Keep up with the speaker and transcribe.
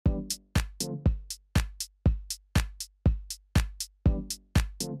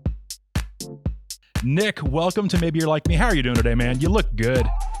Nick, welcome to Maybe You're Like Me. How are you doing today, man? You look good.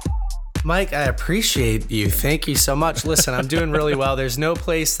 Mike, I appreciate you. Thank you so much. Listen, I'm doing really well. There's no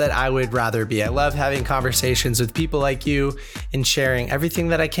place that I would rather be. I love having conversations with people like you and sharing everything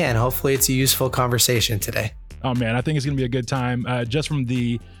that I can. Hopefully it's a useful conversation today. Oh man, I think it's going to be a good time. Just from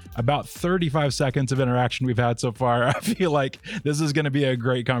the about 35 seconds of interaction we've had so far, I feel like this is going to be a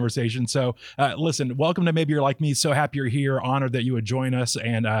great conversation. So listen, welcome to Maybe You're Like Me. So happy you're here. Honored that you would join us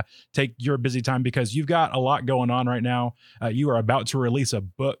and take your busy time because you've got a lot going on right now. You are about to release a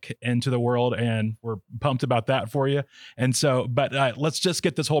book into the world and we're pumped about that for you. And so, but let's just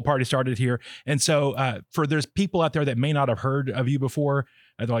get this whole party started here. And so there's people out there that may not have heard of you before.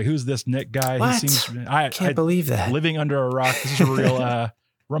 They're like, who's this Nick guy? What? He seems, I can't believe that. Living under a rock. This is a real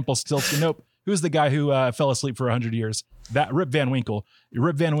Rumpelstiltskin. Nope. Who's the guy who fell asleep for 100 years? That Rip Van Winkle.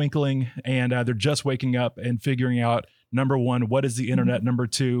 Rip Van Winkling, and they're just waking up and figuring out, number one, what is the internet? Number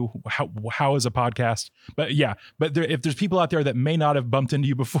two, how is a podcast? But yeah, if there's people out there that may not have bumped into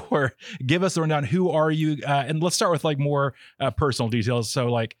you before, give us the rundown. Who are you? And let's start with like more personal details. So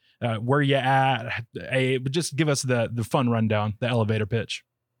like where you at? Just give us the fun rundown, the elevator pitch.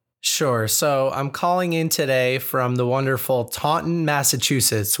 Sure. So I'm calling in today from the wonderful Taunton,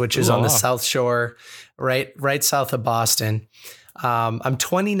 Massachusetts, which is on the South Shore, right south of Boston. I'm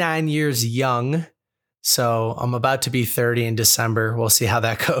 29 years young, so I'm about to be 30 in December. We'll see how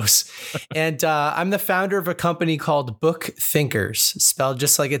that goes. And I'm the founder of a company called BookThinkers, spelled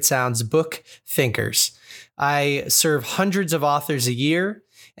just like it sounds, BookThinkers. I serve hundreds of authors a year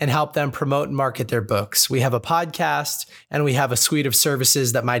and help them promote and market their books. We have a podcast and we have a suite of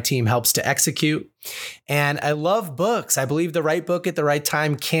services that my team helps to execute. And I love books. I believe the right book at the right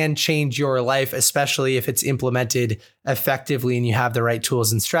time can change your life, especially if it's implemented effectively and you have the right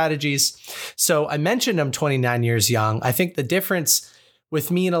tools and strategies. So I mentioned I'm 29 years young. I think the difference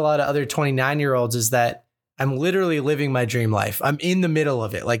with me and a lot of other 29-year-olds is that I'm literally living my dream life. I'm in the middle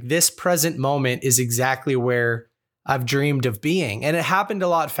of it. Like this present moment is exactly where I've dreamed of being. And it happened a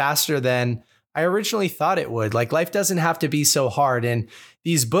lot faster than I originally thought it would. Like life doesn't have to be so hard. And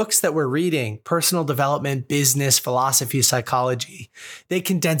these books that we're reading, personal development, business, philosophy, psychology, they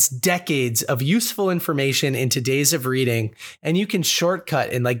condense decades of useful information into days of reading. And you can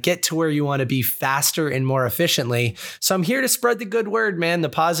shortcut and like get to where you want to be faster and more efficiently. So I'm here to spread the good word, man, the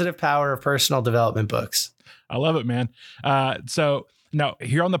positive power of personal development books. I love it, man. Now,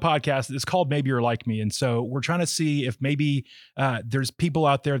 here on the podcast, it's called Maybe You're Like Me. And so we're trying to see if maybe there's people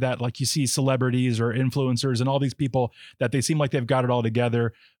out there that like you see celebrities or influencers and all these people that they seem like they've got it all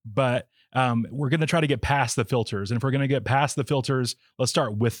together, but we're going to try to get past the filters. And if we're going to get past the filters, let's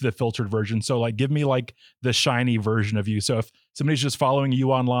start with the filtered version. So like, give me like the shiny version of you. So if somebody's just following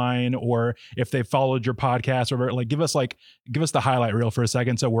you online or if they followed your podcast or like, give us the highlight reel for a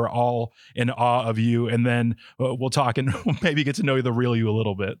second. So we're all in awe of you. And then we'll talk and maybe get to know the real you a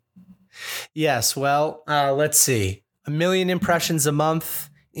little bit. Yes. Well, let's see. 1 million impressions a month,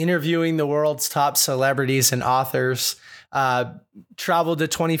 interviewing the world's top celebrities and authors. Traveled to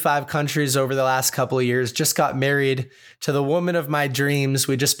 25 countries over the last couple of years, just got married to the woman of my dreams.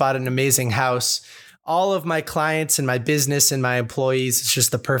 We just bought an amazing house. All of my clients and my business and my employees, it's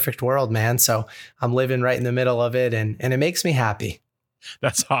just the perfect world, man. So I'm living right in the middle of it and it makes me happy.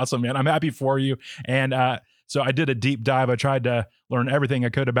 That's awesome, man. I'm happy for you. And so I did a deep dive. I tried to learn everything I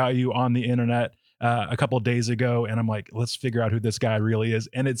could about you on the internet a couple of days ago. And I'm like, let's figure out who this guy really is.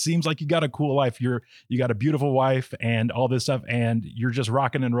 And it seems like you got a cool life. You got a beautiful wife and all this stuff, and you're just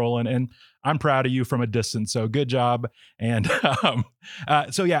rocking and rolling. And I'm proud of you from a distance. So good job. And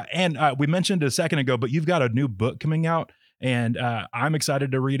we mentioned a second ago, but you've got a new book coming out and I'm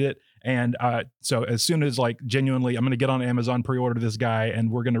excited to read it. And so as soon as like genuinely, I'm going to get on Amazon, pre-order this guy, and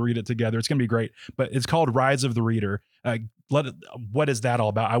we're going to read it together. It's going to be great. But it's called Rise of the Reader. What is that all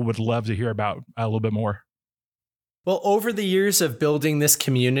about? I would love to hear about a little bit more. Well, over the years of building this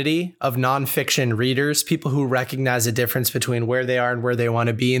community of nonfiction readers, people who recognize the difference between where they are and where they want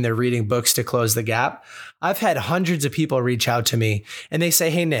to be, and they're reading books to close the gap, I've had hundreds of people reach out to me and they say,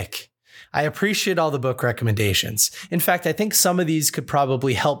 "Hey, Nick, I appreciate all the book recommendations. In fact, I think some of these could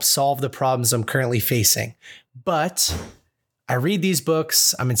probably help solve the problems I'm currently facing. But I read these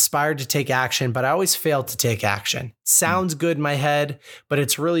books, I'm inspired to take action, but I always fail to take action. Sounds good in my head, but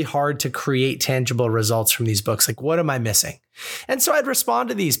it's really hard to create tangible results from these books. Like, what am I missing?" And so I'd respond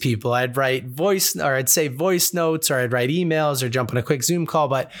to these people. I'd say voice notes, or I'd write emails or jump on a quick Zoom call.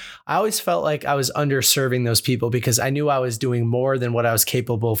 But I always felt like I was underserving those people because I knew I was doing more than what I was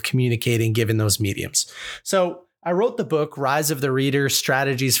capable of communicating given those mediums. So I wrote the book, Rise of the Reader,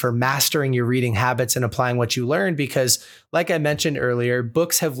 Strategies for Mastering Your Reading Habits and Applying What You Learned, because like I mentioned earlier,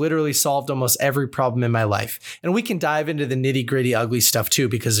 books have literally solved almost every problem in my life. And we can dive into the nitty gritty ugly stuff too,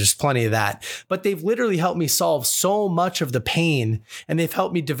 because there's plenty of that. But they've literally helped me solve so much of the pain, and they've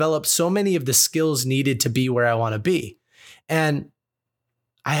helped me develop so many of the skills needed to be where I want to be. And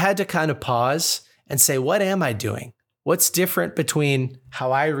I had to kind of pause and say, what am I doing? What's different between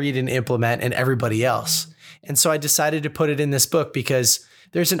how I read and implement and everybody else? And so I decided to put it in this book because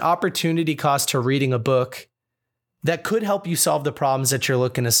there's an opportunity cost to reading a book that could help you solve the problems that you're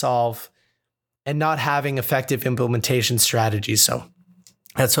looking to solve and not having effective implementation strategies. So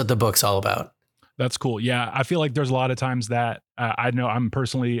that's what the book's all about. That's cool. Yeah. I feel like there's a lot of times that I know I'm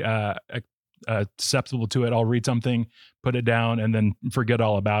personally susceptible to it. I'll read something, put it down, and then forget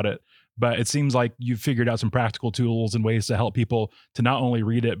all about it. But it seems like you've figured out some practical tools and ways to help people to not only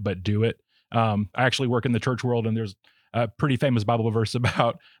read it, but do it. I actually work in the church world, and there's a pretty famous Bible verse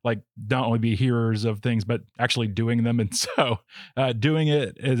about like not only be hearers of things, but actually doing them. And so doing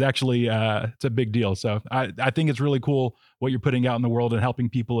it is actually it's a big deal. So I think it's really cool what you're putting out in the world and helping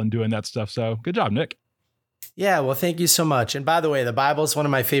people and doing that stuff. So good job, Nick. Yeah, well, thank you so much. And by the way, the Bible is one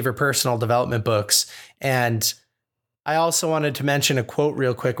of my favorite personal development books. And I also wanted to mention a quote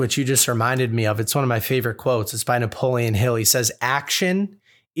real quick, which you just reminded me of. It's one of my favorite quotes. It's by Napoleon Hill. He says, "Action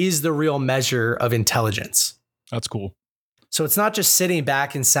is the real measure of intelligence." That's cool. So it's not just sitting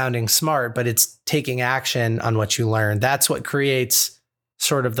back and sounding smart, but it's taking action on what you learn. That's what creates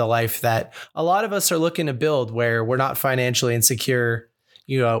sort of the life that a lot of us are looking to build, where we're not financially insecure.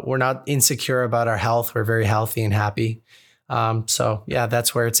 We're not insecure about our health. We're very healthy and happy. So yeah,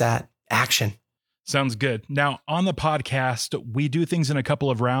 that's where it's at. Action. Sounds good. Now on the podcast, we do things in a couple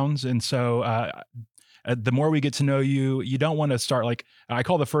of rounds. And so the more we get to know you, you don't want to start like I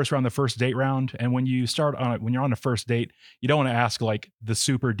call the first round the first date round. And when you start on it, when you're on a first date, you don't want to ask like the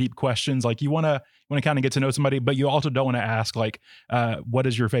super deep questions. Like you want to kind of get to know somebody, but you also don't want to ask like, what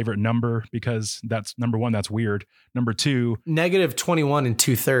is your favorite number? Because that's number one, that's weird. Number two, negative 21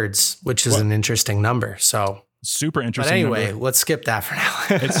 2/3, which is an interesting number. So super interesting. But anyway, let's skip that for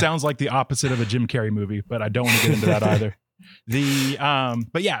now. It sounds like the opposite of a Jim Carrey movie, but I don't want to get into that either.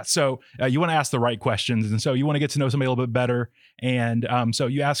 But yeah, so you want to ask the right questions. And so you want to get to know somebody a little bit better. And so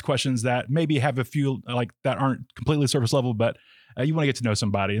you ask questions that maybe have a few like that aren't completely surface level, but you want to get to know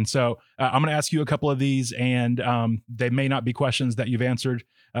somebody. And so I'm going to ask you a couple of these, and they may not be questions that you've answered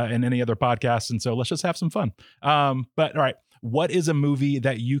in any other podcasts. And so let's just have some fun. But all right, what is a movie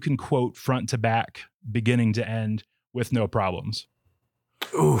that you can quote front to back, beginning to end with no problems?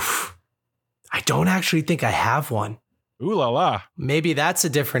 Oof. I don't actually think I have one. Ooh la la. Maybe that's a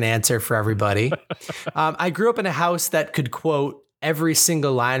different answer for everybody. I grew up in a house that could quote every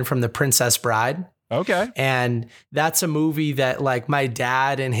single line from The Princess Bride. Okay. And that's a movie that like my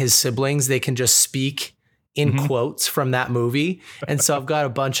dad and his siblings, they can just speak in quotes from that movie. And so I've got a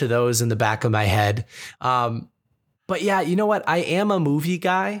bunch of those in the back of my head. But yeah, you know what? I am a movie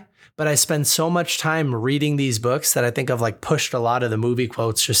guy, but I spend so much time reading these books that I think I've like pushed a lot of the movie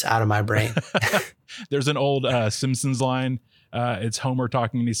quotes just out of my brain. There's an old Simpsons line. It's Homer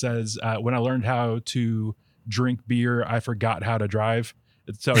talking, and he says, when I learned how to drink beer, I forgot how to drive.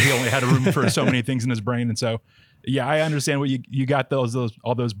 So he only had room for so many things in his brain. And so, yeah, I understand what you got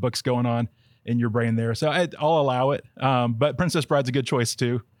all those books going on in your brain there. So I'll allow it. But Princess Bride's a good choice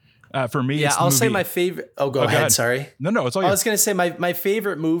too. For me, yeah, I'll say my favorite. Oh, go ahead. Sorry. No, it's all you. I was going to say my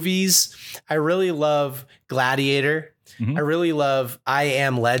favorite movies. I really love Gladiator. I really love I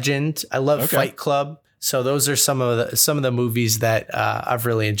Am Legend. I love Fight Club. So those are some of the movies that I've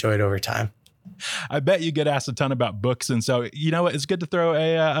really enjoyed over time. I bet you get asked a ton about books, and so you know what? It's good to throw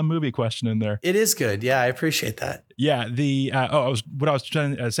a movie question in there. It is good. Yeah, I appreciate that. Yeah. What I was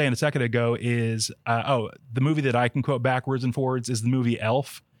trying to say a second ago is the movie that I can quote backwards and forwards is the movie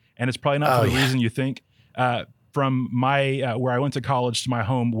Elf, and it's probably not for the reason you think. From my where I went to college to my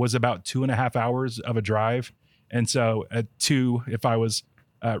home was about 2.5 hours of a drive, and so at 2 if I was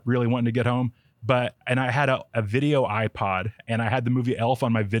really wanting to get home. And I had a video iPod, and I had the movie Elf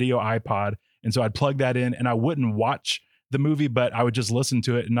on my video iPod. And so I'd plug that in, and I wouldn't watch the movie, but I would just listen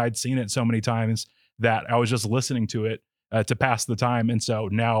to it. And I'd seen it so many times that I was just listening to it to pass the time. And so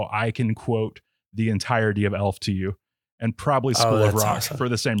now I can quote the entirety of Elf to you, and probably School of Rock for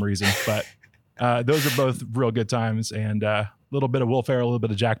the same reason. But those are both real good times, and a little bit of Will Ferrell, a little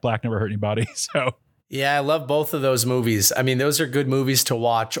bit of Jack Black never hurt anybody. So yeah, I love both of those movies. I mean, those are good movies to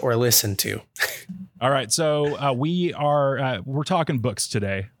watch or listen to. All right. So we're talking books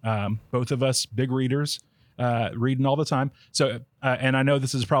today. Both of us, big readers. reading all the time. So, and I know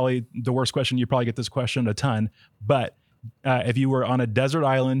this is probably the worst question. You probably get this question a ton, but if you were on a desert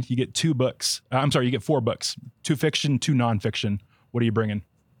island, you get 2 books. You get 4 books, 2 fiction, 2 nonfiction. What are you bringing?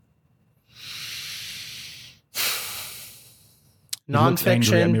 Nonfiction. You look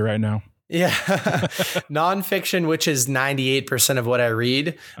angry at me right now. Yeah. Nonfiction, which is 98% of what I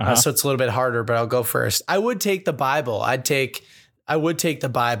read. So it's a little bit harder, but I'll go first. I would take the Bible. I would take the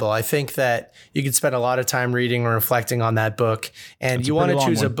Bible. I think that you could spend a lot of time reading or reflecting on that book, and you want to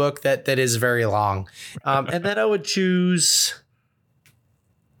choose a book that is very long. And then I would choose,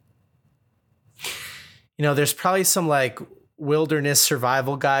 there's probably some like wilderness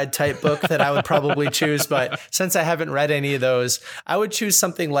survival guide type book that I would probably choose. But since I haven't read any of those, I would choose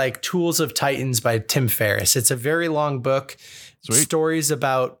something like Tools of Titans by Tim Ferriss. It's a very long book. Sweet. Stories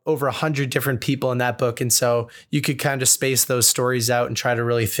about over 100 different people in that book. And so you could kind of space those stories out and try to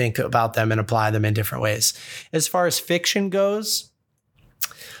really think about them and apply them in different ways. As far as fiction goes,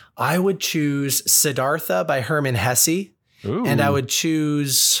 I would choose Siddhartha by Hermann Hesse. Ooh. And I would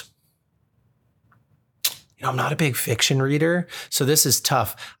choose, I'm not a big fiction reader, so this is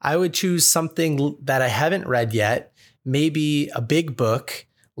tough. I would choose something that I haven't read yet, maybe a big book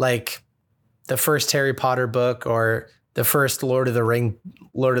like the first Harry Potter book or the first Lord of the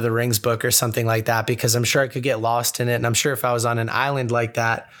Rings book or something like that, because I'm sure I could get lost in it. And I'm sure if I was on an island like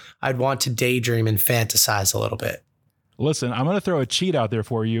that, I'd want to daydream and fantasize a little bit. Listen, I'm going to throw a cheat out there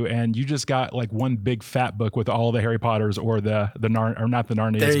for you, and you just got like one big fat book with all the Harry Potters or the not the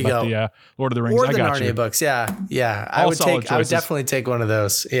Narnias, but the Lord of the Rings. Or the Narnia books. Yeah. I would definitely take one of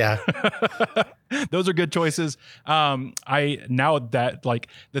those. Yeah. Those are good choices. The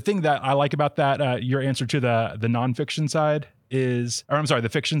thing that I like about that, your answer to the nonfiction side the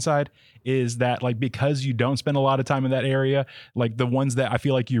fiction side is that, like, because you don't spend a lot of time in that area, like the ones that I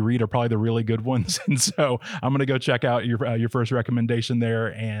feel like you read are probably the really good ones. And so I'm going to go check out your first recommendation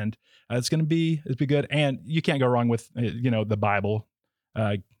there, and it's going to be good. And you can't go wrong with, the Bible.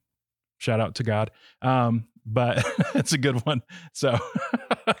 Shout out to God. But it's a good one. So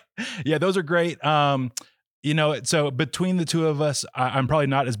yeah, those are great. So between the two of us, I'm probably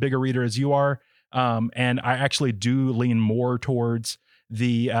not as big a reader as you are. And I actually do lean more towards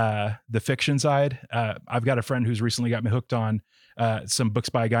the fiction side. I've got a friend who's recently got me hooked on some books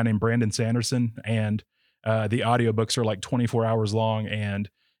by a guy named Brandon Sanderson, and the audiobooks are like 24 hours long, and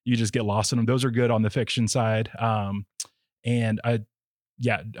you just get lost in them. Those are good on the fiction side. All those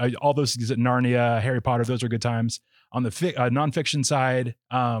things at Narnia, Harry Potter, those are good times. On the nonfiction side,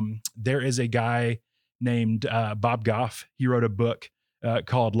 there is a guy named Bob Goff. He wrote a book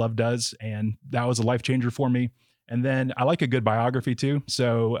called Love Does, and that was a life changer for me. And then I like a good biography too.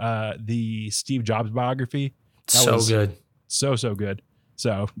 So the Steve Jobs biography, so good. So good.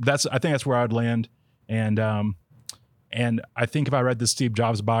 So I think that's where I'd land. And I think if I read the Steve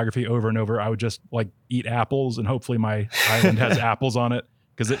Jobs biography over and over, I would just like eat apples, and hopefully my island has apples on it,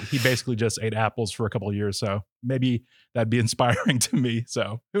 because he basically just ate apples for a couple of years. So maybe that'd be inspiring to me.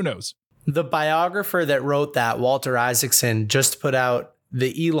 So who knows? The biographer that wrote that, Walter Isaacson, just put out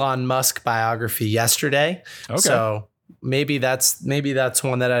the Elon Musk biography yesterday. Okay. So maybe that's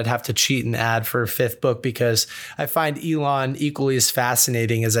one that I'd have to cheat and add for a 5th book, because I find Elon equally as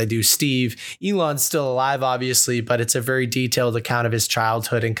fascinating as I do Steve. Elon's still alive, obviously, but it's a very detailed account of his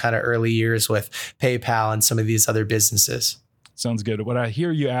childhood and kind of early years with PayPal and some of these other businesses. Sounds good. What I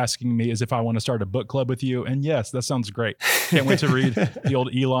hear you asking me is if I want to start a book club with you. And yes, that sounds great. Can't wait to read the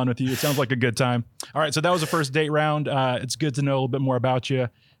old Elon with you. It sounds like a good time. All right. So that was the first date round. It's good to know a little bit more about you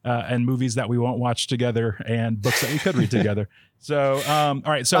and movies that we won't watch together and books that we could read together. So, all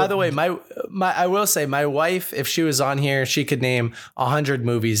right. So, by the way, I will say my wife, if she was on here, she could name 100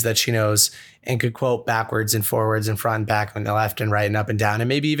 movies that she knows and could quote backwards and forwards and front and back and left and right and up and down and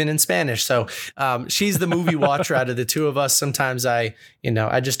maybe even in Spanish. So, she's the movie watcher out of the two of us. Sometimes I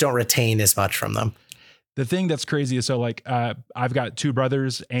just don't retain as much from them. The thing that's crazy is, so like, I've got 2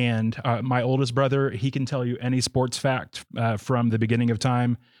 brothers, and my oldest brother, he can tell you any sports fact from the beginning of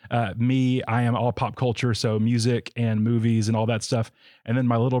time. Me, I am all pop culture, so music and movies and all that stuff. And then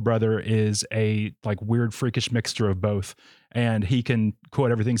my little brother is a like weird, freakish mixture of both, and he can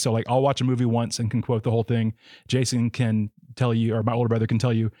quote everything. So like, I'll watch a movie once and can quote the whole thing. Jason can tell you, or my older brother can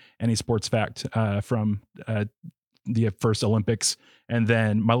tell you any sports fact from the first Olympics. And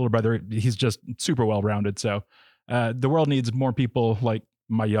then my little brother, he's just super well-rounded. So the world needs more people like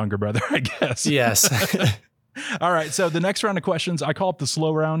my younger brother, I guess. Yes. All right. So the next round of questions, I call it the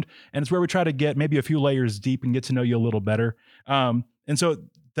slow round, and it's where we try to get maybe a few layers deep and get to know you a little better. And so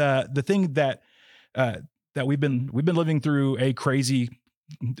the thing that we've been living through a crazy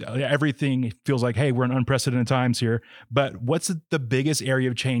everything feels like, hey, we're in unprecedented times here. But what's the biggest area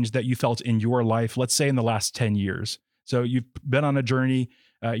of change that you felt in your life, let's say in the last 10 years? So you've been on a journey,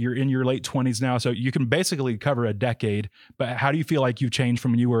 you're in your late 20s now, so you can basically cover a decade. But how do you feel like you've changed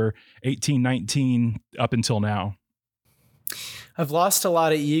from when you were 18, 19 up until now? I've lost a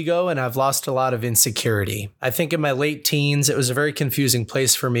lot of ego and I've lost a lot of insecurity. I think in my late teens, it was a very confusing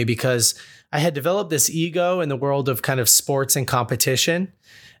place for me because I had developed this ego in the world of kind of sports and competition.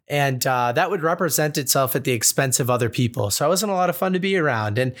 And that would represent itself at the expense of other people. So I wasn't a lot of fun to be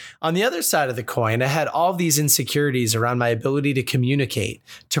around. And on the other side of the coin, I had all these insecurities around my ability to communicate,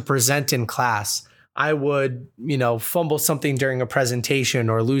 to present in class. I would, fumble something during a presentation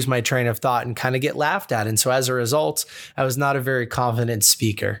or lose my train of thought and kind of get laughed at. And so as a result, I was not a very confident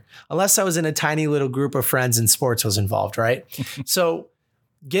speaker, unless I was in a tiny little group of friends and sports was involved, right? So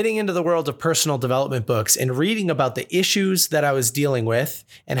getting into the world of personal development books and reading about the issues that I was dealing with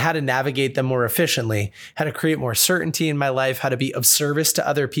and how to navigate them more efficiently, how to create more certainty in my life, how to be of service to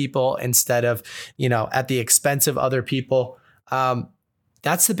other people instead of, at the expense of other people.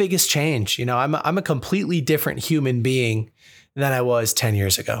 That's the biggest change. I'm a completely different human being than I was 10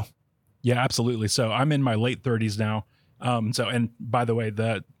 years ago. Yeah, absolutely. So I'm in my late 30s now. And by the way,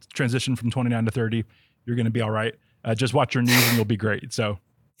 the transition from 29 to 30, you're going to be all right. Just watch your news and you'll be great. So,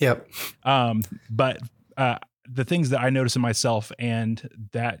 yep. But the things that I notice in myself and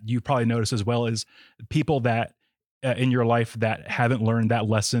that you probably notice as well is people that in your life that haven't learned that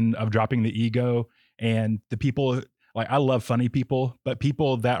lesson of dropping the ego, and the people, like, I love funny people, but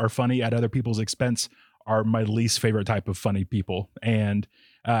people that are funny at other people's expense are my least favorite type of funny people. And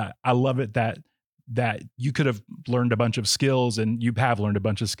I love it that you could have learned a bunch of skills, and you have learned a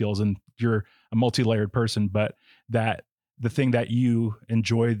bunch of skills, and you're a multi-layered person, but that the thing that you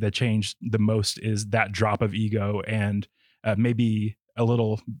enjoy that changed the most is that drop of ego, and maybe a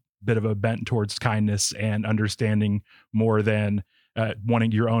little bit of a bent towards kindness and understanding more than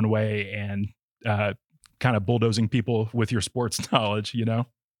wanting your own way and kind of bulldozing people with your sports knowledge,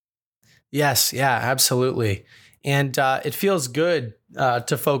 Yes. Yeah, absolutely. And it feels good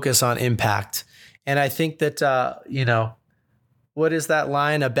to focus on impact. And I think that, what is that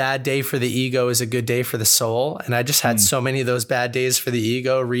line? A bad day for the ego is a good day for the soul. And I just had so many of those bad days for the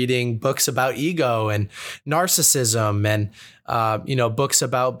ego, reading books about ego and narcissism and, books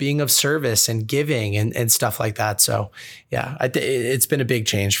about being of service and giving and stuff like that. So yeah, it's been a big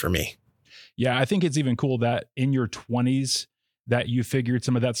change for me. Yeah, I think it's even cool that in your 20s that you figured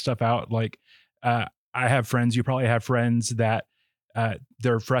some of that stuff out. Like, I have friends, you probably have friends that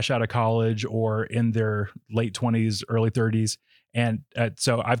they're fresh out of college or in their late 20s, early 30s. And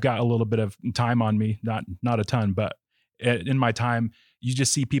so I've got a little bit of time on me, not a ton, but in my time, you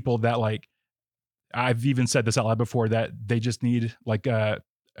just see people that, like, I've even said this out loud before, that they just need like a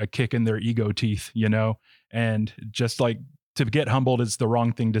kick in their ego teeth, and just like, to get humbled is the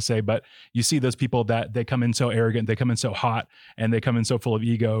wrong thing to say, but you see those people that they come in so arrogant, they come in so hot, and they come in so full of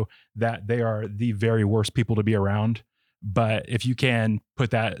ego that they are the very worst people to be around. But if you can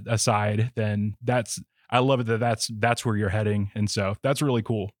put that aside, then I love it that's where you're heading. And so that's really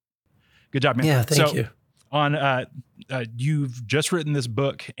cool. Good job, man. Yeah. Thank you. You've just written this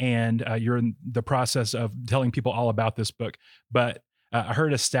book, and you're in the process of telling people all about this book. But I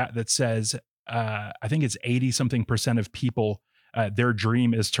heard a stat that says, I think it's 80-something% of people, their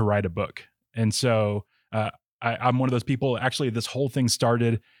dream is to write a book. And so I'm one of those people. Actually, this whole thing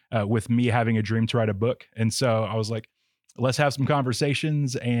started with me having a dream to write a book. And so I was like, let's have some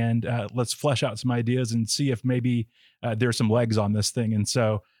conversations and let's flesh out some ideas and see if maybe there's some legs on this thing. And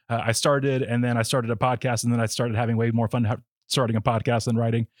so I started a podcast, and then I started having way more fun starting a podcast than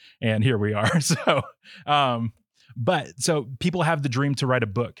writing. And here we are. So, so people have the dream to write a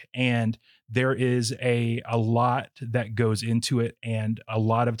book, and there is a lot that goes into it. And a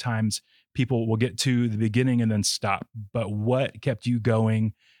lot of times people will get to the beginning and then stop. But what kept you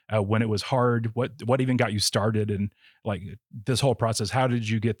going when it was hard? What even got you started? And like this whole process, how did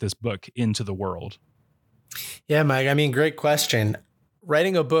you get this book into the world? Yeah, Mike, I mean, great question.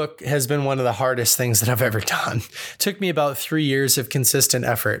 Writing a book has been one of the hardest things that I've ever done. It took me about 3 years of consistent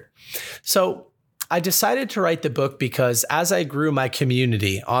effort. So I decided to write the book because as I grew my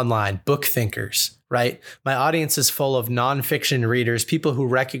community online, BookThinkers, right? My audience is full of nonfiction readers, people who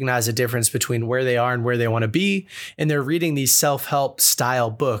recognize a difference between where they are and where they want to be. And they're reading these self-help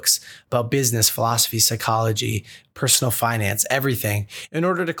style books about business, philosophy, psychology, personal finance, everything, in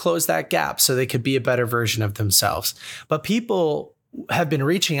order to close that gap so they could be a better version of themselves. But people have been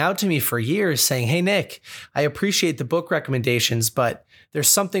reaching out to me for years saying, hey, Nick, I appreciate the book recommendations, but there's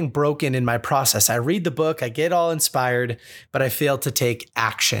something broken in my process. I read the book, I get all inspired, but I fail to take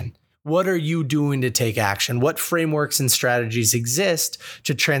action. What are you doing to take action? What frameworks and strategies exist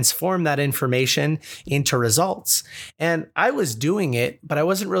to transform that information into results? And I was doing it, but I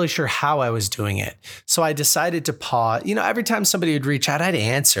wasn't really sure how I was doing it. So I decided to pause. Every time somebody would reach out, I'd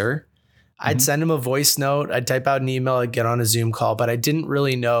answer. I'd send them a voice note. I'd type out an email. I'd get on a Zoom call, but I didn't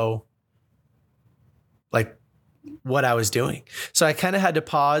really know what I was doing. So I kind of had to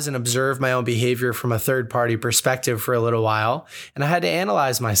pause and observe my own behavior from a third party perspective for a little while. And I had to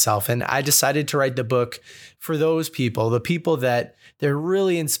analyze myself. And I decided to write the book for those people, the people that they're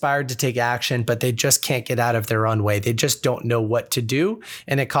really inspired to take action, but they just can't get out of their own way. They just don't know what to do.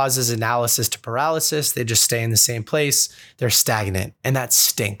 And it causes analysis to paralysis. They just stay in the same place. They're stagnant, and that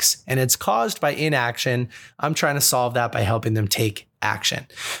stinks. And it's caused by inaction. I'm trying to solve that by helping them take action.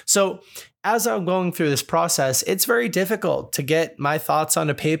 So as I'm going through this process, it's very difficult to get my thoughts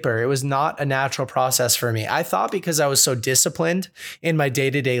onto paper. It was not a natural process for me. I thought because I was so disciplined in my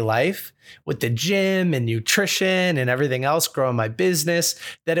day-to-day life with the gym and nutrition and everything else, growing my business,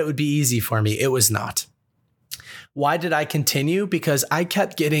 that it would be easy for me. It was not. Why did I continue? Because I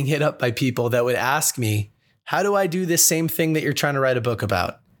kept getting hit up by people that would ask me, how do I do this same thing that you're trying to write a book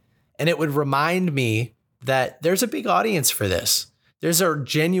about? And it would remind me that there's a big audience for this. There's a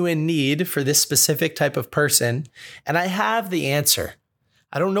genuine need for this specific type of person, and I have the answer.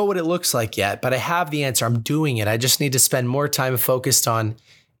 I don't know what it looks like yet, but I have the answer. I'm doing it. I just need to spend more time focused on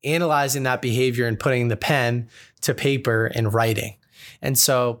analyzing that behavior and putting the pen to paper and writing. And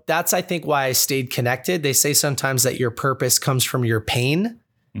so that's, I think, why I stayed connected. They say sometimes that your purpose comes from your pain.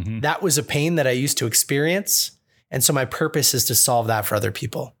 That was a pain that I used to experience. And so my purpose is to solve that for other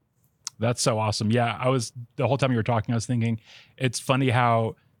people. That's so awesome. Yeah, the whole time you were talking, I was thinking, it's funny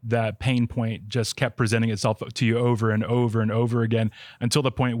how that pain point just kept presenting itself to you over and over and over again until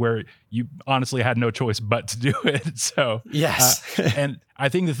the point where you honestly had no choice but to do it. So yes. And I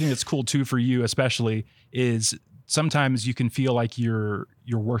think the thing that's cool too for you especially is sometimes you can feel like you're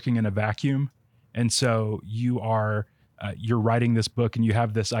working in a vacuum. And so you're writing this book and you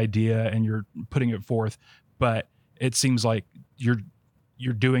have this idea and you're putting it forth, but it seems like you're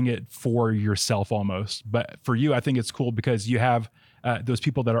doing it for yourself almost. But for you, I think it's cool because you have those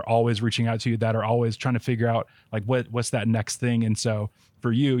people that are always reaching out to you, that are always trying to figure out like what's that next thing. And so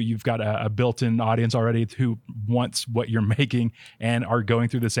for you, you've got a built-in audience already who wants what you're making and are going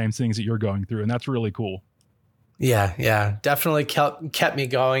through the same things that you're going through. And that's really cool. Yeah. Definitely kept me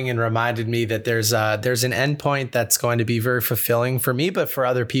going and reminded me that there's an endpoint that's going to be very fulfilling for me, but for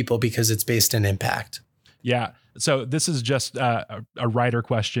other people because it's based in impact. Yeah. So this is just a writer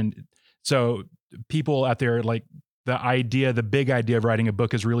question. So people out there, like the big idea of writing a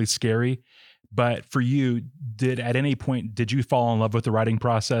book is really scary. But for you, at any point, did you fall in love with the writing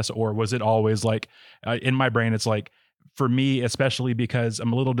process, or was it always like, in my brain, it's like, for me, especially because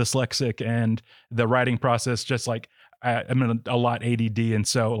I'm a little dyslexic and the writing process, just like I'm in a lot ADD. And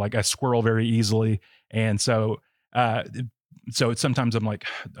so like I squirrel very easily. And so sometimes I'm like,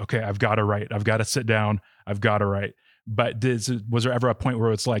 okay, I've got to write. I've got to sit down. I've got to write. But was there ever a point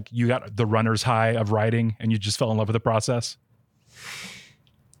where it's like you got the runner's high of writing and you just fell in love with the process?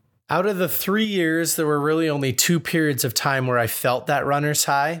 Out of the 3 years, there were really only 2 periods of time where I felt that runner's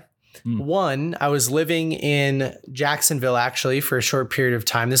high. One, I was living in Jacksonville actually for a short period of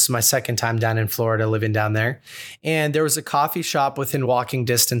time. This is my second time down in Florida, living down there. And there was a coffee shop within walking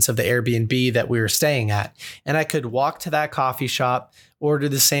distance of the Airbnb that we were staying at. And I could walk to that coffee shop, order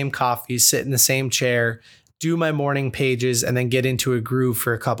the same coffee, sit in the same chair, do my morning pages, and then get into a groove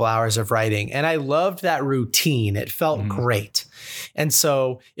for a couple hours of writing. And I loved that routine. It felt great. And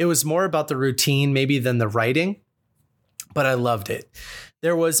so it was more about the routine maybe than the writing, but I loved it.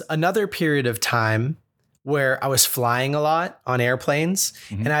 There was another period of time where I was flying a lot on airplanes,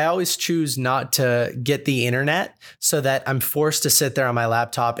 and I always choose not to get the internet so that I'm forced to sit there on my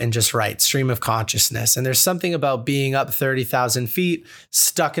laptop and just write stream of consciousness. And there's something about being up 30,000 feet,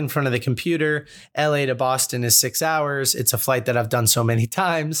 stuck in front of the computer. LA to Boston is 6 hours. It's a flight that I've done so many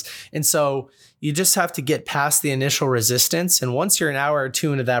times. And so you just have to get past the initial resistance. And once you're an hour or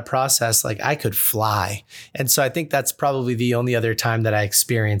two into that process, like I could fly. And so I think that's probably the only other time that I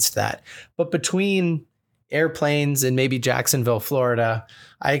experienced that. But between airplanes and maybe Jacksonville, Florida,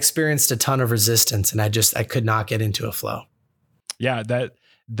 I experienced a ton of resistance and I could not get into a flow. Yeah.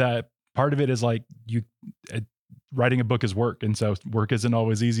 That part of it is like writing a book is work. And so work isn't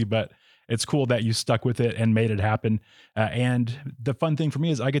always easy, but it's cool that you stuck with it and made it happen. And the fun thing for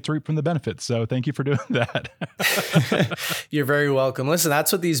me is I get to reap from the benefits. So thank you for doing that. You're very welcome. Listen,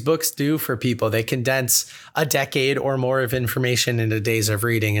 that's what these books do for people. They condense a decade or more of information into days of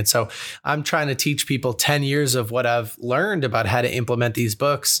reading. And so I'm trying to teach people 10 years of what I've learned about how to implement these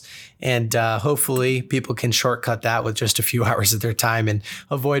books. And hopefully people can shortcut that with just a few hours of their time and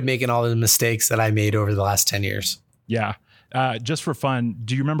avoid making all the mistakes that I made over the last 10 years. Yeah. Just for fun,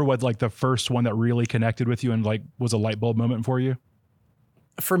 do you remember what like the first one that really connected with you and like was a light bulb moment for you?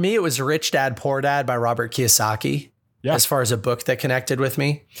 For me, it was Rich Dad, Poor Dad by Robert Kiyosaki. Yeah. As far as a book that connected with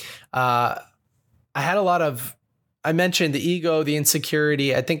me. I had a lot of, I mentioned the ego, the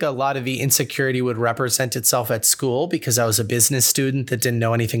insecurity. I think a lot of the insecurity would represent itself at school because I was a business student that didn't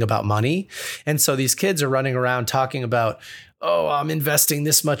know anything about money. And so these kids are running around talking about, oh, I'm investing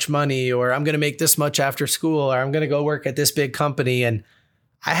this much money, or I'm going to make this much after school, or I'm going to go work at this big company. And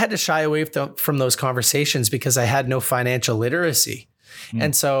I had to shy away from those conversations because I had no financial literacy.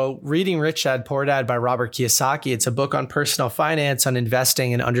 And so reading Rich Dad, Poor Dad by Robert Kiyosaki, it's a book on personal finance, on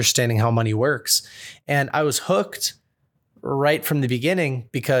investing and understanding how money works. And I was hooked right from the beginning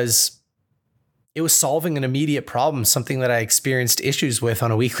because it was solving an immediate problem, something that I experienced issues with on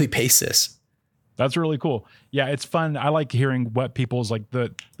a weekly basis. That's really cool. Yeah, it's fun. I like hearing what people's like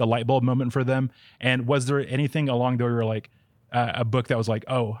the light bulb moment for them. And was there anything along the way where like a book that was like,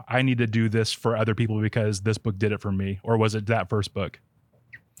 oh, I need to do this for other people because this book did it for me? Or was it that first book?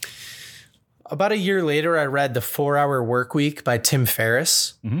 About a year later, I read The 4-Hour Workweek by Tim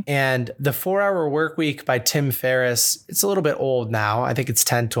Ferriss. And The 4-Hour Workweek by Tim Ferriss, it's a little bit old now. I think it's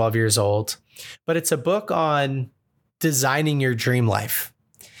 10, 12 years old. But it's a book on designing your dream life.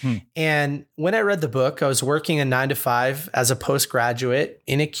 And when I read the book, I was working a 9-to-5 as a postgraduate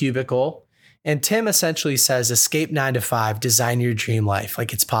in a cubicle. And Tim essentially says, escape 9-to-5, design your dream life.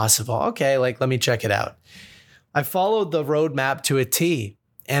 Like it's possible. Okay, like let me check it out. I followed the roadmap to a T.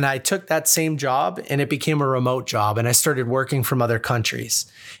 And I took that same job and it became a remote job. And I started working from other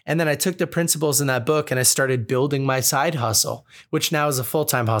countries. And then I took the principles in that book and I started building my side hustle, which now is a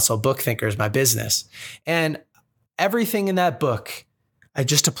full-time hustle. BookThinker is my business. And everything in that book, I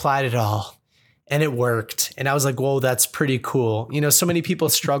just applied it all and it worked. And I was like, whoa, that's pretty cool. You know, so many people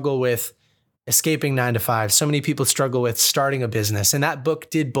struggle with escaping 9-to-5. So many people struggle with starting a business. And that book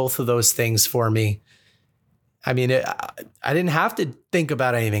did both of those things for me. I mean, I didn't have to think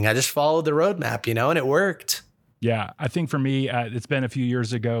about anything. I just followed the roadmap, you know, and it worked. Yeah. I think for me, it's been a few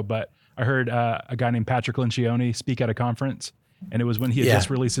years ago, but I heard a guy named Patrick Lencioni speak at a conference. And it was when he had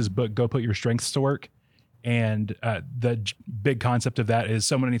just released his book, Go Put Your Strengths to Work. And the big concept of that is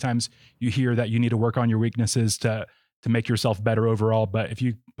so many times you hear that you need to work on your weaknesses to make yourself better overall. But if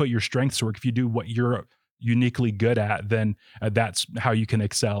you put your strengths to work, if you do what you're uniquely good at, then that's how you can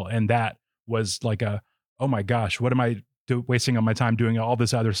excel. And that was like oh my gosh, what am I wasting on my time doing all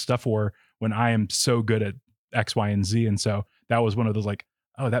this other stuff for when I am so good at X, Y, and Z? And so that was one of those like,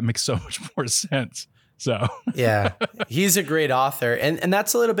 oh, that makes so much more sense. So yeah, he's a great author. And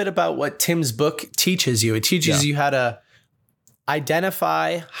that's a little bit about what Tim's book teaches you. It teaches you how to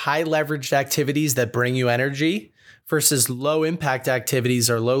identify high leveraged activities that bring you energy versus low impact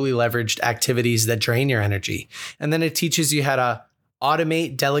activities or lowly leveraged activities that drain your energy. And then it teaches you how to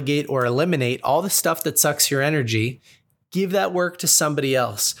automate, delegate, or eliminate all the stuff that sucks your energy. Give that work to somebody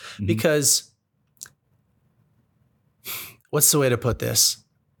else. Because what's the way to put this?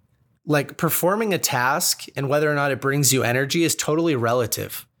 Like performing a task and whether or not it brings you energy is totally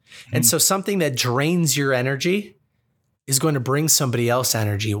relative. And so something that drains your energy is going to bring somebody else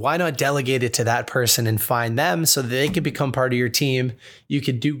energy. Why not delegate it to that person and find them so that they can become part of your team? You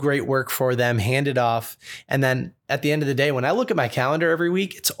could do great work for them, hand it off. And then at the end of the day, when I look at my calendar every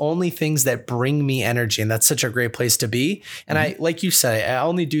week, it's only things that bring me energy. And that's such a great place to be. And I, like you said, I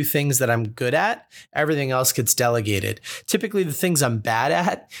only do things that I'm good at. Everything else gets delegated. Typically the things I'm bad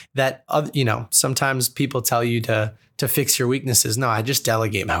at that, you know, sometimes people tell you to fix your weaknesses. No, I just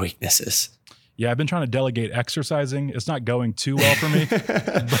delegate my weaknesses. Yeah, I've been trying to delegate exercising. It's not going too well for me.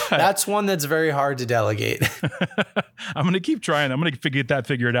 That's one that's very hard to delegate. I'm going to keep trying. I'm going to get that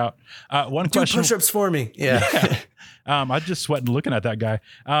figured out. One Do question. push-ups for me. Yeah. I just sweating looking at that guy.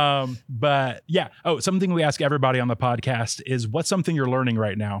 But yeah. Oh, something we ask everybody on the podcast is what's something you're learning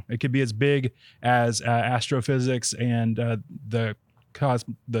right now? It could be as big as astrophysics and the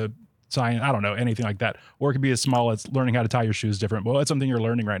science. I don't know, anything like that. Or it could be as small as learning how to tie your shoes different. Well, what's something you're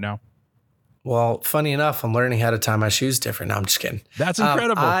learning right now? Well, funny enough, I'm learning how to tie my shoes different. No, I'm just kidding. That's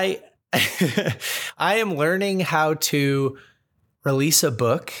incredible. I am learning how to release a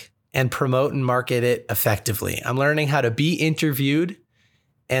book and promote and market it effectively. I'm learning how to be interviewed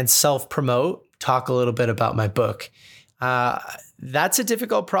and self-promote, talk a little bit about my book. That's a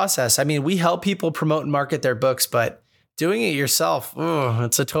difficult process. I mean, we help people promote and market their books, but doing it yourself,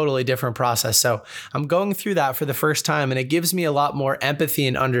 it's a totally different process. So I'm going through that for the first time, and it gives me a lot more empathy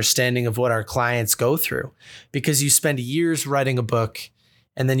and understanding of what our clients go through, because you spend years writing a book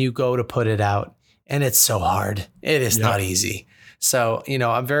and then you go to put it out, and it's so hard. It is not easy. So,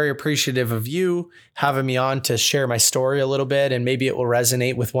 I'm very appreciative of you having me on to share my story a little bit, and maybe it will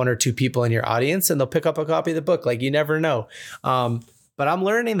resonate with one or two people in your audience and they'll pick up a copy of the book. Like, you never know. But I'm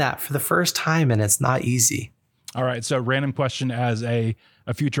learning that for the first time, and it's not easy. All right. So random question, as a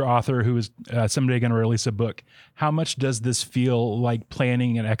future author who is someday going to release a book, how much does this feel like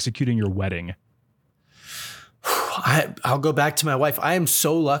planning and executing your wedding? I'll go back to my wife. I am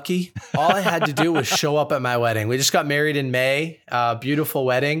so lucky. All I had to do was show up at my wedding. We just got married in May, beautiful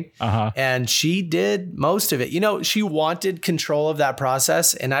wedding. And she did most of it. She wanted control of that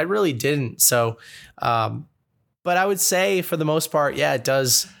process, and I really didn't. So, but I would say for the most part, yeah, it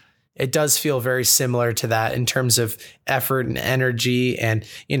does feel very similar to that in terms of effort and energy. And,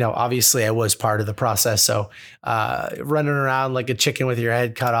 obviously I was part of the process. So, running around like a chicken with your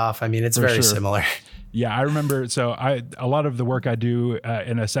head cut off. I mean, it's very similar. Yeah, I remember. So a lot of the work I do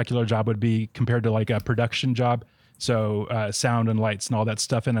in a secular job would be compared to like a production job. So sound and lights and all that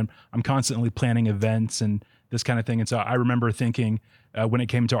stuff. And I'm constantly planning events and this kind of thing. And so I remember thinking when it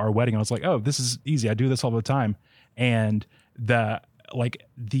came to our wedding, I was like, oh, this is easy. I do this all the time. And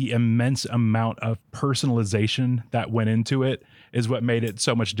the immense amount of personalization that went into it is what made it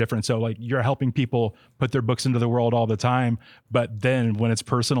so much different. So like, you're helping people put their books into the world all the time, but then when it's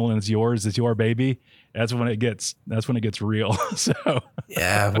personal and it's yours, it's your baby, that's when it gets real. So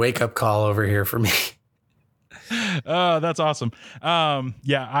yeah, wake up call over here for me. Oh, that's awesome.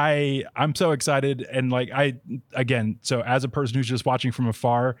 Yeah, I'm so excited. And so as a person who's just watching from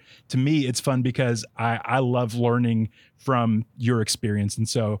afar, to me, it's fun because I love learning from your experience. And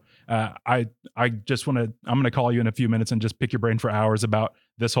so I'm going to call you in a few minutes and just pick your brain for hours about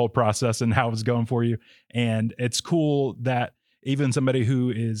this whole process and how it's going for you. And it's cool that even somebody who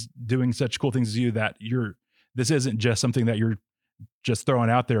is doing such cool things as you, that this isn't just something that you're just throwing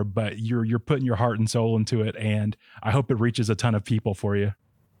out there, but you're putting your heart and soul into it. And I hope it reaches a ton of people for you.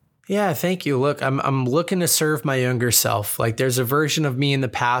 Yeah, thank you. Look, I'm looking to serve my younger self. Like, there's a version of me in the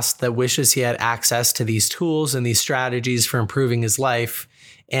past that wishes he had access to these tools and these strategies for improving his life.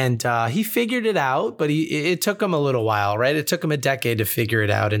 And he figured it out, but it took him a little while, right? It took him a decade to figure it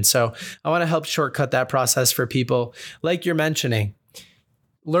out. And so I want to help shortcut that process for people like you're mentioning.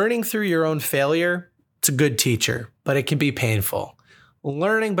 Learning through your own failure, it's a good teacher, but it can be painful.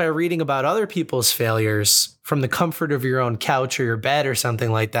 Learning by reading about other people's failures from the comfort of your own couch or your bed or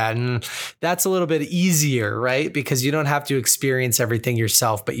something like that, and that's a little bit easier, right? Because you don't have to experience everything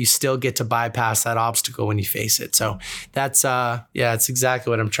yourself, but you still get to bypass that obstacle when you face it. So that's exactly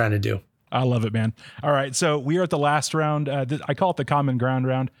what I'm trying to do. I love it, man. All right. So we are at the last round. I call it the common ground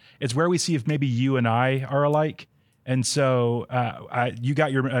round. It's where we see if maybe you and I are alike. And so you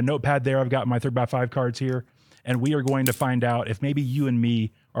got your notepad there. I've got my 3x5 cards here. And we are going to find out if maybe you and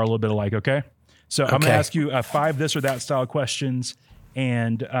me are a little bit alike, okay? So I'm going to ask you 5 this or that style questions.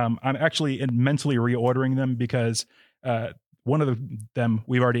 And I'm actually mentally reordering them because one of them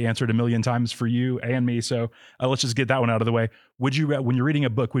we've already answered a million times for you and me. So let's just get that one out of the way. When you're reading a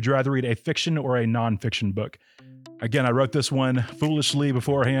book, would you rather read a fiction or a nonfiction book? Again, I wrote this one foolishly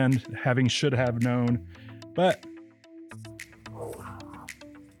beforehand, should have known. But all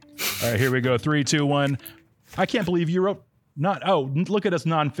right, here we go. 3, 2, 1. I can't believe you wrote look at us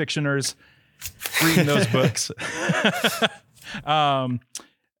nonfictioners reading those books.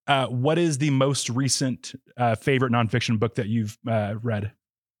 What is the most recent favorite nonfiction book that you've read?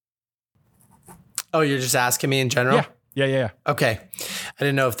 Oh, you're just asking me in general? Yeah. Okay. I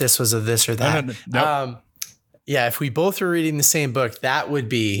didn't know if this was a this or that. No. Yeah, if we both were reading the same book, that would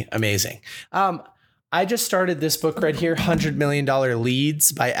be amazing. I just started this book right here, $100 Million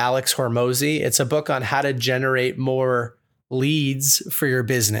Leads by Alex Hormozi. It's a book on how to generate more leads for your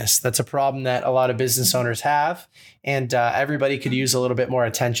business. That's a problem that a lot of business owners have, and everybody could use a little bit more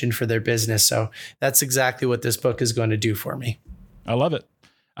attention for their business. So that's exactly what this book is going to do for me. I love it.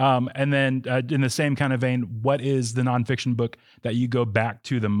 And then in the same kind of vein, what is the nonfiction book that you go back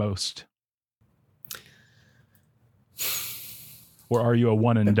to the most? Or are you a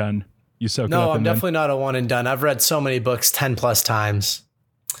one and done? You soak it up. No, I'm definitely not a one and done. I've read so many books 10 plus times.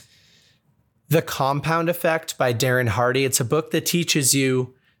 The Compound Effect by Darren Hardy. It's a book that teaches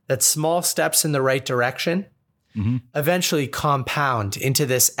you that small steps in the right direction eventually compound into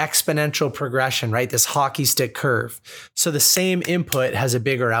this exponential progression, right? This hockey stick curve. So the same input has a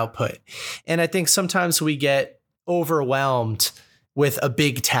bigger output. And I think sometimes we get overwhelmed with a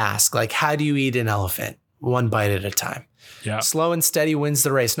big task. Like, how do you eat an elephant? One bite at a time. Yeah. Slow and steady wins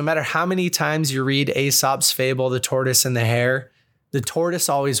the race. No matter how many times you read Aesop's fable, The Tortoise and the Hare, the tortoise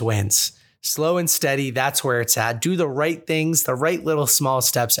always wins. Slow and steady, that's where it's at. Do the right things, the right little small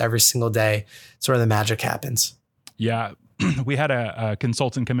steps every single day. It's where the magic happens. Yeah. We had a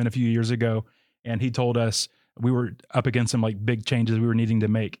consultant come in a few years ago, and he told us we were up against some like big changes we were needing to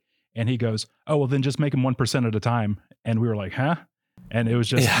make. And he goes, oh, well, then just make them 1% at a time. And we were like, huh? And it was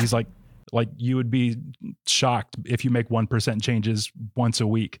just, he's like you would be shocked if you make 1% changes once a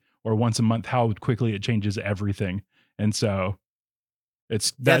week or once a month, how quickly it changes everything. And so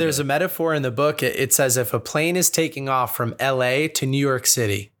it's that. Yeah, there's a metaphor in the book. It says if a plane is taking off from LA to New York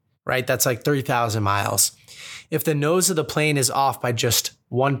City, right? That's like 3,000 miles. If the nose of the plane is off by just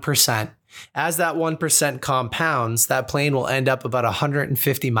 1%, as that 1% compounds, that plane will end up about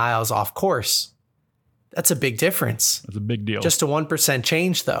 150 miles off course. That's a big difference. That's a big deal. Just a 1%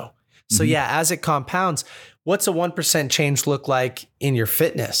 change though. So yeah, as it compounds, what's a 1% change look like in your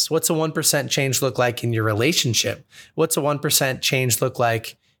fitness? What's a 1% change look like in your relationship? What's a 1% change look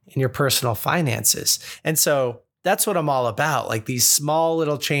like in your personal finances? And so that's what I'm all about. Like these small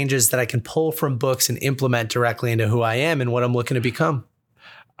little changes that I can pull from books and implement directly into who I am and what I'm looking to become.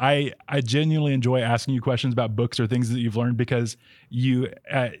 I genuinely enjoy asking you questions about books or things that you've learned because you're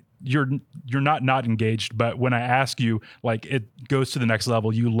not engaged, but when I ask you, like it goes to the next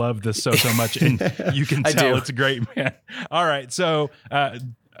level. You love this so much, and you can tell it's great, man. All right, so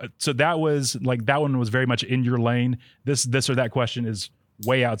that was like that one was very much in your lane. This or that question is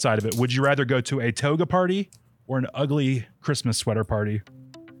way outside of it. Would you rather go to a toga party or an ugly Christmas sweater party?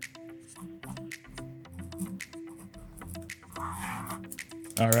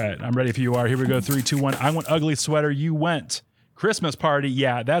 All right, I'm ready if you are. Here we go. 3, 2, 1. I went ugly sweater. You went Christmas party.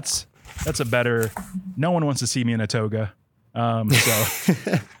 Yeah, that's a better. No one wants to see me in a toga.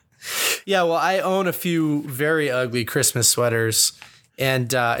 So. Yeah, well, I own a few very ugly Christmas sweaters,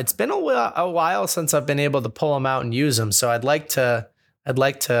 and it's been a while since I've been able to pull them out and use them. So I'd like to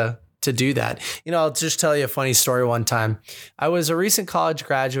do that. You know, I'll just tell you a funny story. One time, I was a recent college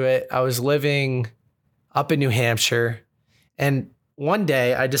graduate. I was living up in New Hampshire, and one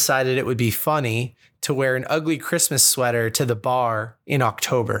day I decided it would be funny to wear an ugly Christmas sweater to the bar in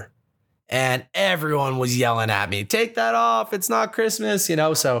October. And everyone was yelling at me, take that off. It's not Christmas,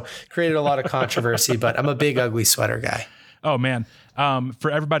 so created a lot of controversy, but I'm a big ugly sweater guy. Oh man.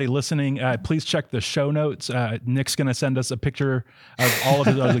 For everybody listening, please check the show notes. Nick's going to send us a picture of all of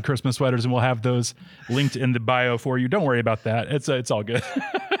his ugly Christmas sweaters, and we'll have those linked in the bio for you. Don't worry about that. It's all good.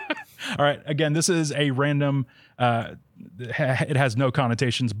 All right. Again, this is a random, it has no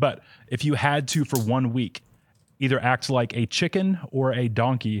connotations, but if you had to for 1 week, either act like a chicken or a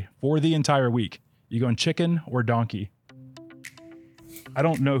donkey for the entire week, you going chicken or donkey? I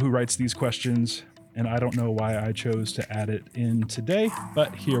don't know who writes these questions, and I don't know why I chose to add it in today,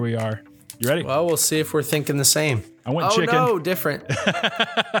 but here we are. You ready? Well, we'll see if we're thinking the same. I went chicken. Oh, no, different.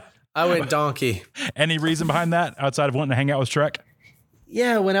 I went donkey. Any reason behind that outside of wanting to hang out with Shrek?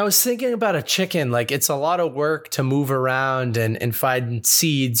 Yeah, when I was thinking about a chicken, like it's a lot of work to move around and find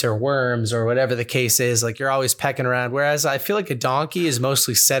seeds or worms or whatever the case is. Like you're always pecking around. Whereas I feel like a donkey is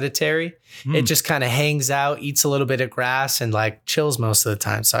mostly sedentary. It just kind of hangs out, eats a little bit of grass, and like chills most of the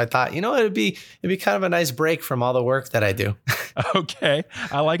time. So I thought, it'd be kind of a nice break from all the work that I do. Okay.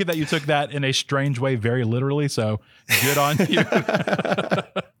 I like it that you took that in a strange way, very literally. So good on you.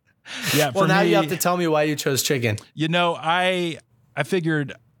 Yeah. Well, now you have to tell me why you chose chicken. I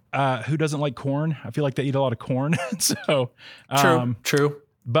figured, who doesn't like corn? I feel like they eat a lot of corn. So True.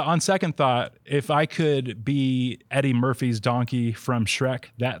 But on second thought, if I could be Eddie Murphy's donkey from Shrek,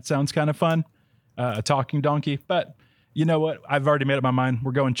 that sounds kind of fun. A talking donkey. But you know what? I've already made up my mind.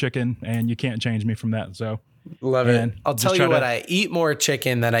 We're going chicken, and you can't change me from that. So love it. I'll tell you what, I eat more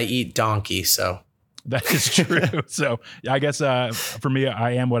chicken than I eat donkey. So that is true. So I guess for me,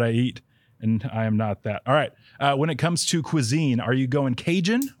 I am what I eat. And I am not that. All right. When it comes to cuisine, are you going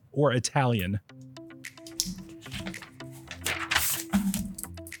Cajun or Italian?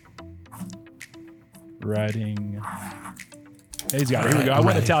 Writing. He's got it. Here we go. I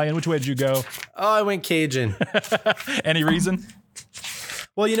went Italian. Which way did you go? Oh, I went Cajun. Any reason?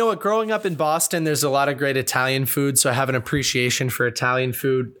 Well, you know what? Growing up in Boston, there's a lot of great Italian food, so I have an appreciation for Italian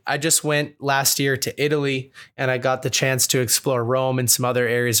food. I just went last year to Italy, and I got the chance to explore Rome and some other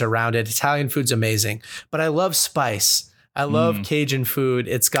areas around it. Italian food's amazing, but I love spice. I love Cajun food.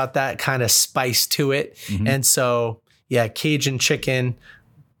 It's got that kind of spice to it. And so, yeah, Cajun chicken,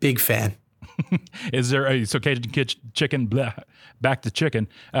 big fan. Is there so Cajun chicken, back to chicken.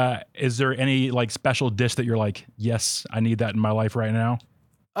 Is there any like special dish that you're like, yes, I need that in my life right now?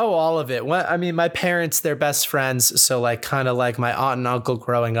 Oh, all of it. Well, I mean, my parents, they're best friends. So like kind of like my aunt and uncle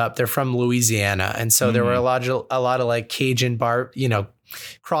growing up, they're from Louisiana. And so there were a lot of like Cajun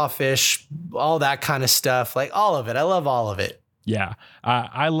crawfish, all that kind of stuff, like all of it. I love all of it. Yeah.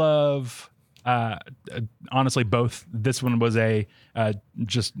 I love, honestly, both. This one was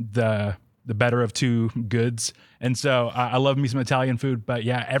just the better of two goods. And so I love me some Italian food, but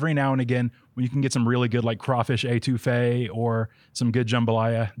yeah, every now and again, when you can get some really good like crawfish etouffee or some good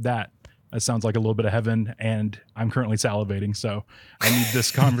jambalaya, that sounds like a little bit of heaven, and I'm currently salivating. So I need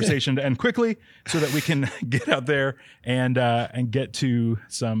this conversation to end quickly so that we can get out there and get to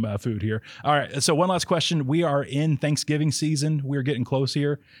some food here. All right. So one last question. We are in Thanksgiving season. We're getting close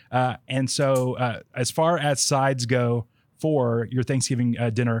here. And so as far as sides go for your Thanksgiving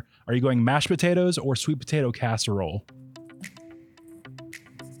dinner, are you going mashed potatoes or sweet potato casserole?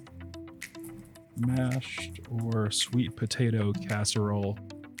 Mashed or sweet potato casserole?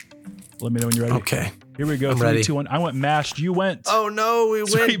 Let me know when you're ready. Okay. Here we go. I'm 3, ready. 2, 1. I went mashed. You went. Oh no,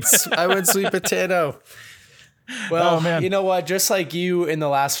 I went sweet potato. Well, man. You know what? Just like you in the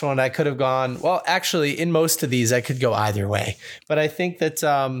last one, I could have gone. Well, actually, in most of these, I could go either way. But I think that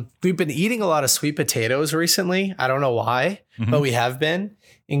we've been eating a lot of sweet potatoes recently. I don't know why, but we have been.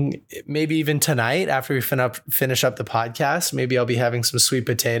 And maybe even tonight, after we finish up the podcast, maybe I'll be having some sweet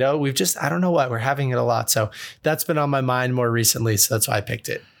potato. I don't know why, we're having it a lot. So that's been on my mind more recently. So that's why I picked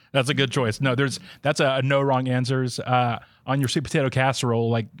it. That's a good choice. No, that's a no wrong answers. On your sweet potato casserole,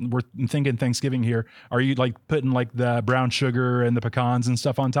 like we're thinking Thanksgiving here, are you like putting like the brown sugar and the pecans and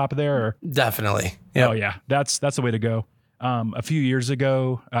stuff on top of there? Or? Definitely. Yep. Oh yeah, that's the way to go. A few years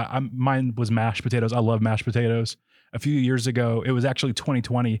ago, mine was mashed potatoes. I love mashed potatoes. A few years ago, it was actually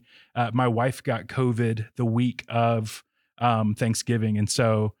 2020. My wife got COVID the week of Thanksgiving, and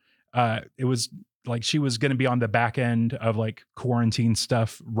so it was like she was going to be on the back end of like quarantine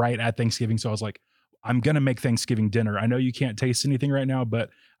stuff right at Thanksgiving. So I was like, I'm going to make Thanksgiving dinner. I know you can't taste anything right now,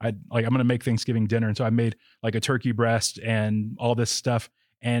 but I'm going to make Thanksgiving dinner. And so I made like a turkey breast and all this stuff.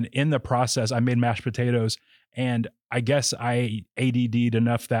 And in the process, I made mashed potatoes. And I guess I ADD'd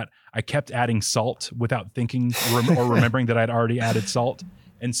enough that I kept adding salt without thinking or remembering that I'd already added salt.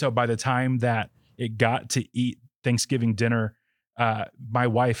 And so by the time that it got to eat Thanksgiving dinner, my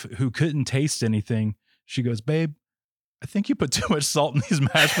wife, who couldn't taste anything, she goes, "Babe, I think you put too much salt in these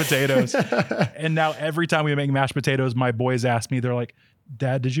mashed potatoes." And now every time we make mashed potatoes, my boys ask me, they're like,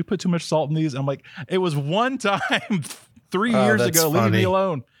 "Dad, did you put too much salt in these?" I'm like, "It was one time 3 years ago. Funny. Leave me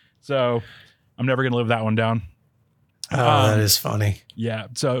alone." So I'm never going to live that one down. That is funny. Yeah.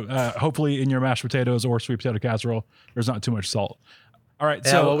 So hopefully in your mashed potatoes or sweet potato casserole, there's not too much salt. All right.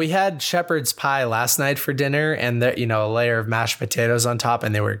 Yeah, So well, we had shepherd's pie last night for dinner, and a layer of mashed potatoes on top,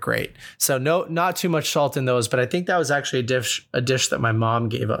 and they were great. So not too much salt in those, but I think that was actually a dish that my mom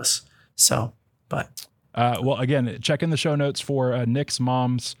gave us. So, but well, again, check in the show notes for Nick's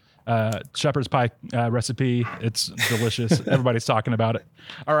mom's shepherd's pie recipe. It's delicious. Everybody's talking about it.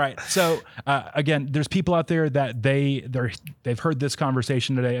 All right. So again, there's people out there that they've heard this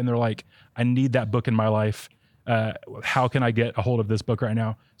conversation today, and they're like, I need that book in my life. How can I get a hold of this book right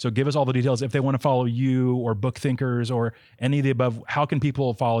now? So give us all the details. If they want to follow you or BookThinkers or any of the above, how can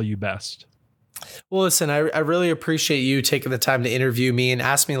people follow you best? Well, listen, I really appreciate you taking the time to interview me and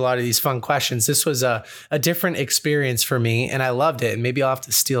ask me a lot of these fun questions. This was a different experience for me, and I loved it. And maybe I'll have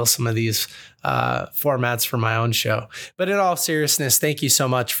to steal some of these formats for my own show. But in all seriousness, thank you so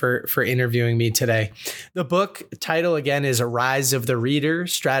much for interviewing me today. The book title, again, is A Rise of the Reader,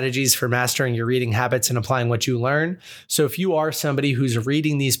 Strategies for Mastering Your Reading Habits and Applying What You Learn. So if you are somebody who's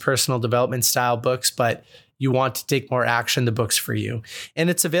reading these personal development style books, but you want to take more action, the book's for you. And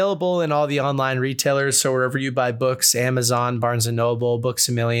it's available in all the online retailers. So wherever you buy books, Amazon, Barnes & Noble, Books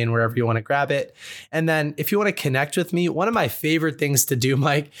A Million, wherever you want to grab it. And then if you want to connect with me, one of my favorite things to do,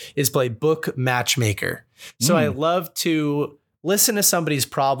 Mike, is play book matchmaker. So I love to listen to somebody's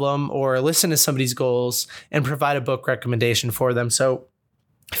problem or listen to somebody's goals and provide a book recommendation for them. So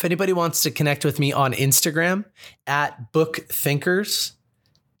if anybody wants to connect with me on Instagram at BookThinkers,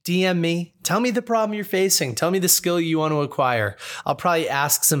 DM me, tell me the problem you're facing. Tell me the skill you want to acquire. I'll probably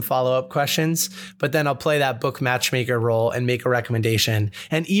ask some follow-up questions, but then I'll play that book matchmaker role and make a recommendation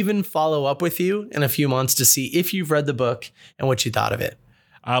and even follow up with you in a few months to see if you've read the book and what you thought of it.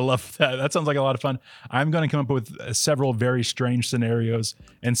 I love that. That sounds like a lot of fun. I'm going to come up with several very strange scenarios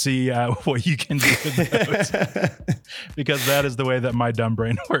and see what you can do with those, because that is the way that my dumb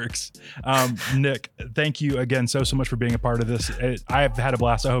brain works. Nick, thank you again so much for being a part of this. I have had a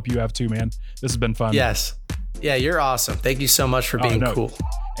blast. I hope you have too, man. This has been fun. Yes. Yeah, you're awesome. Thank you so much for being cool.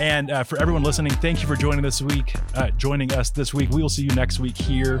 And for everyone listening, thank you for joining us this week. We will see you next week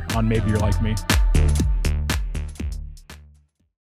here on Maybe You're Like Me.